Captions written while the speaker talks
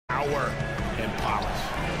power and polish.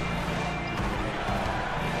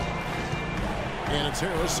 And it's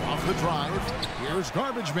Harris off the drive. Here's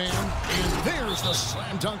Garbage Man. And there's the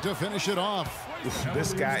slam dunk to finish it off.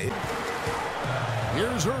 This guy.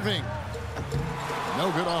 Here's Irving.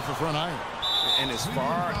 No good off the front iron. And as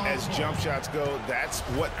far as jump shots go, that's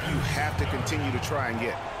what you have to continue to try and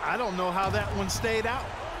get. I don't know how that one stayed out.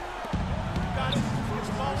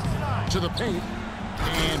 To the paint.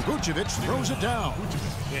 And Vucevic throws it down.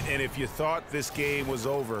 And if you thought this game was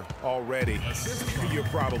over already, you're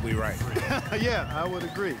probably right. Yeah, I would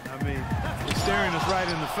agree. I mean, it's staring us right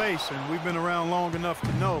in the face, and we've been around long enough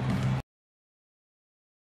to know.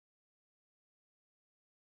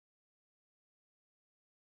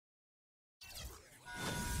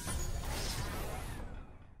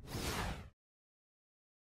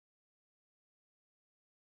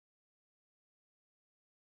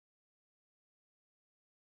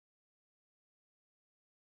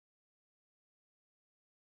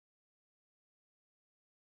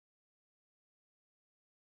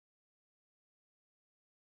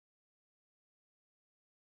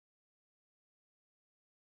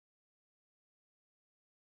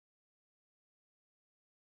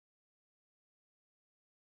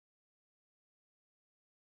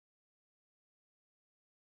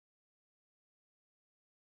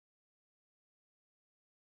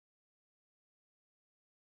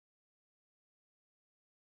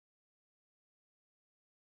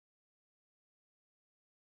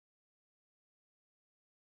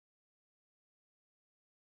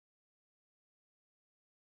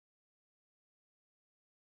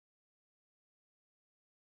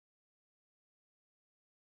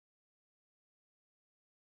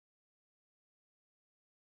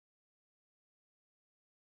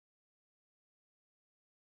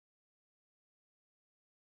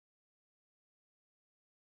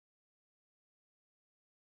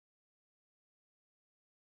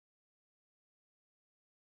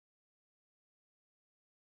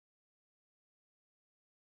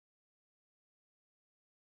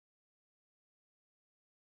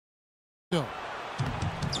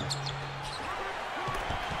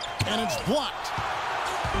 And it's blocked.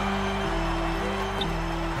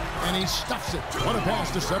 And he stuffs it. What a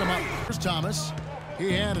pass to set him up. Here's Thomas.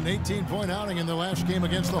 He had an 18-point outing in the last game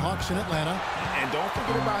against the Hawks in Atlanta. And don't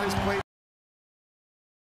forget about his play.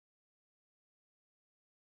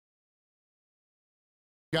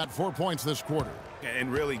 Got 4 points this quarter.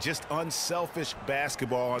 And really just unselfish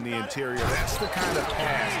basketball on the interior. That's the kind of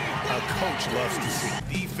pass a coach loves to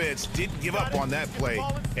see. Defense didn't give up on that play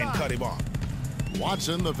and cut him off.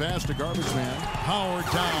 Watson, the pass to Garbage Man. Howard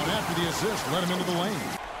down after the assist. Let him into the lane.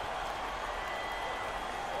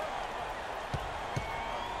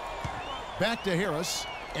 Back to Harris.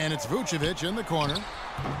 And it's Vucevic in the corner.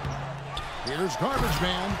 Here's Garbage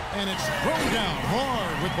Man. And it's thrown down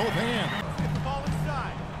hard with both hands.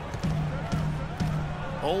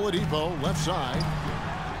 Oladipo, left side.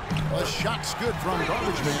 A shot's good from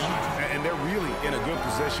Garbage Man. And they're really in a good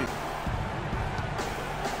position.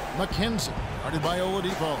 McKenzie, guarded by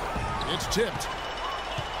Oladipo. It's tipped.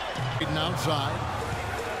 Hayden outside.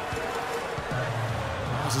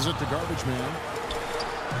 Passes it to Garbage Man.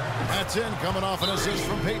 That's in, coming off an assist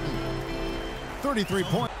from Payton. 33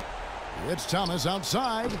 points. It's Thomas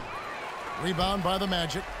outside. Rebound by the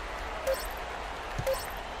Magic.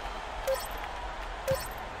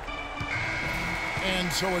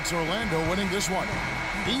 And so it's Orlando winning this one.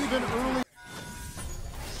 Even early.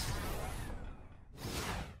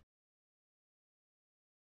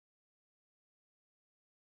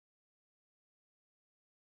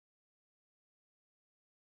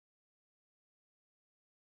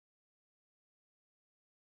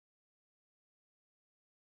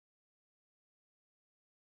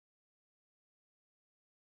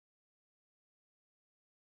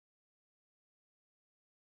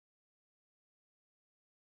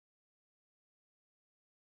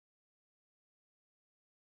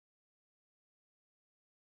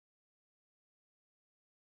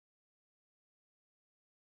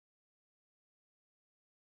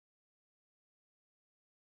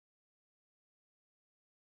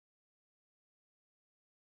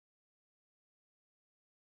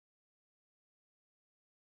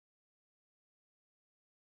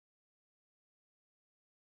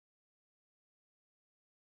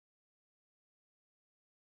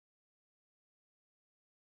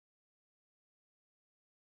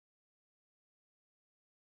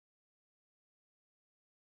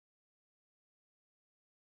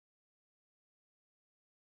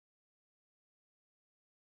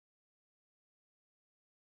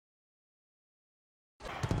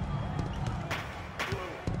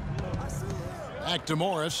 Back to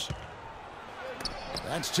Morris.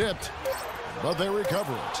 That's tipped, but they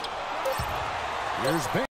recover it. Here's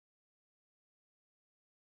Payton.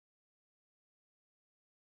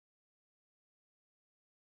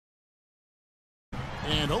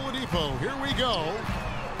 And Oladipo, here we go.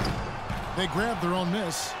 They grab their own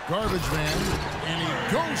miss. Garbage man, and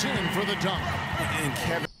he goes in for the dunk. And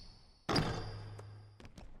Kevin.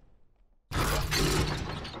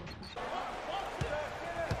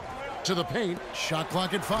 To the paint. Shot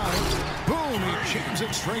clock at 5. Boom, he jams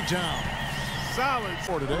it straight down. Solid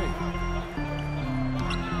For today.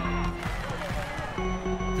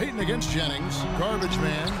 Payton against Jennings. Garbage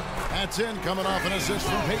man. That's in, coming off an assist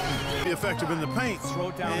from Payton. Be effective in the paint.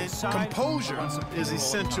 And composure is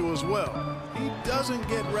essential as well. He doesn't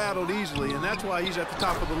get rattled easily, and that's why he's at the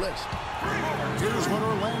top of the list. Here's what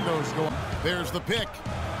Orlando's going. There's the pick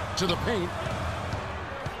to the paint.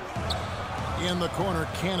 In the corner,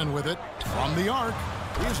 Cannon with it from the arc.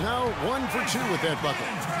 He's now 1 for 2 with that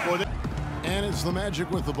bucket. And it's the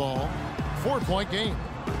Magic with the ball. 4-point game.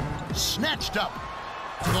 Snatched up.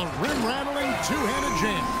 The rim-rattling two-handed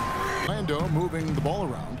jam. Orlando moving the ball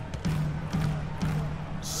around.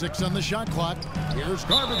 6 on the shot clock. Here's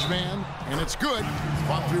Garbage Man, and it's good.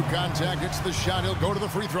 Fought through contact. It's the shot. He'll go to the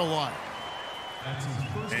free throw line.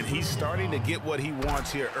 And he's starting to get what he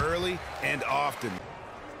wants here early and often.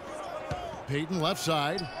 Payton left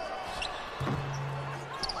side.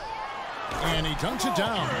 And he dunks it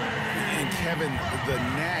down. And Kevin, the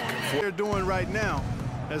knack for What they're doing right now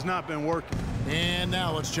has not been working. And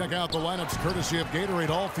now let's check out the lineups courtesy of Gatorade,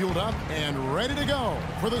 all fueled up and ready to go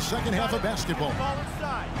for the second half of basketball.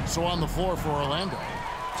 So on the floor for Orlando.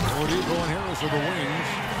 Oladipo and Harris are the wings.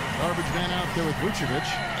 Garbage man out there with Vucevic.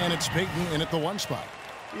 And it's Payton in at the 1 spot.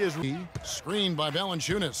 He is screened by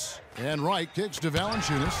Valanciunas. And Wright kicks to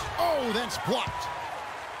Valanciunas. Oh, that's blocked.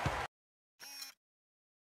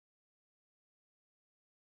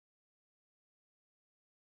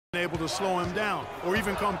 able to slow him down or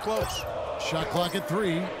even come close. Shot clock at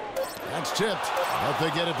 3. That's tipped, but they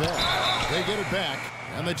get it back. They get it back,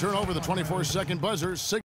 and they turn over the 24-second buzzer.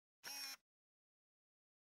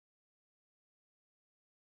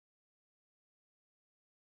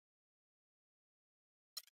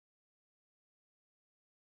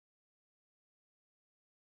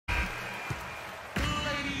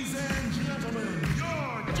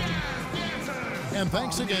 And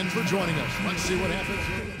thanks again for joining us. Let's see what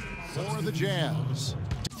happens for the Jazz.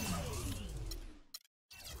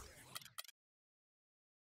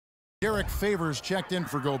 Derek Favors checked in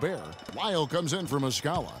for Gobert. Lyle comes in for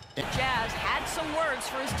Muscala. Jazz had some words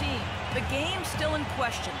for his team. The game's still in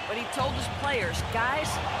question, but he told his players, guys,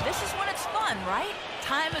 this is when it's fun, right?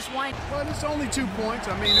 Time is winding. But it's only 2 points.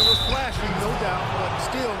 I mean, it was flashy, no doubt, but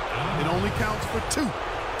still, it only counts for 2.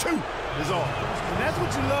 2 is all. And that's what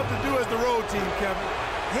you love to do as the road team, Kevin.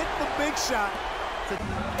 Hit the big shot.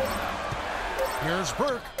 Here's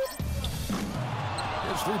Burke.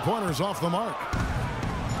 His 3-pointers off the mark.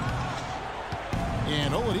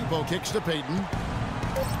 And Oladipo kicks to Payton.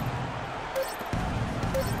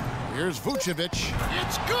 Here's Vucevic.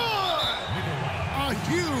 It's good! A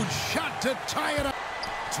huge shot to tie it up,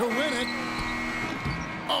 to win it.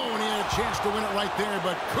 Oh, and he had a chance to win it right there,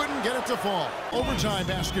 but couldn't get it to fall. Overtime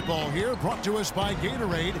basketball here, brought to us by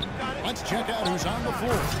Gatorade. Let's check out who's on the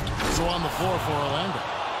floor. So on the floor for Orlando,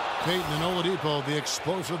 Payton and Oladipo, the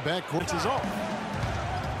explosive backcourt is off.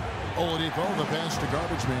 Oladipo, the pass to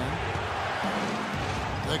Garbage Man.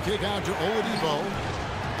 The kick out to Oladipo.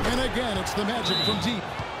 And again, it's the Magic from deep.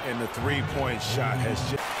 And the 3-point shot has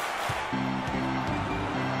just...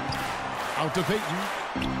 Out to Payton.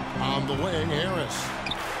 On the way, Harris.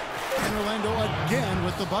 And Orlando again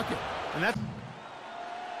with the bucket.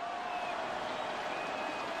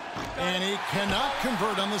 And he cannot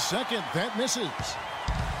convert on the second. That misses.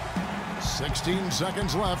 16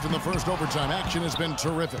 seconds left in the first overtime. Action has been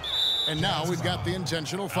terrific. And now we've got the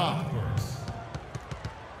intentional foul.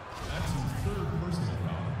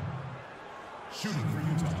 Shooting for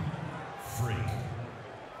Utah. Freak.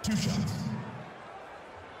 2 shots.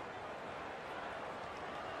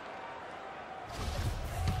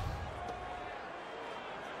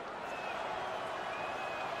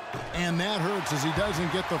 And that hurts as he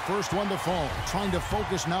doesn't get the first one to fall. Trying to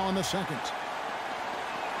focus now on the second.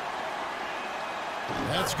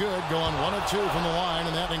 That's good. Going 1 of 2 from the line,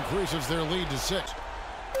 and that increases their lead to 6.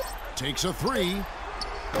 Takes a 3.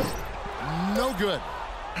 No good.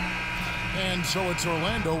 And so it's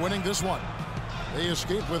Orlando winning this one. They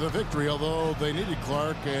escaped with a victory, although they needed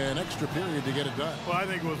Clark an extra period to get it done. Well, I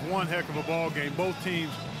think it was one heck of a ball game. Both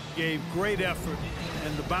teams gave great effort,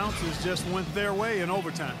 and the bounces just went their way in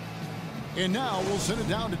overtime. And now we'll send it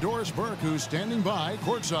down to Doris Burke, who's standing by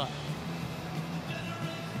courtside.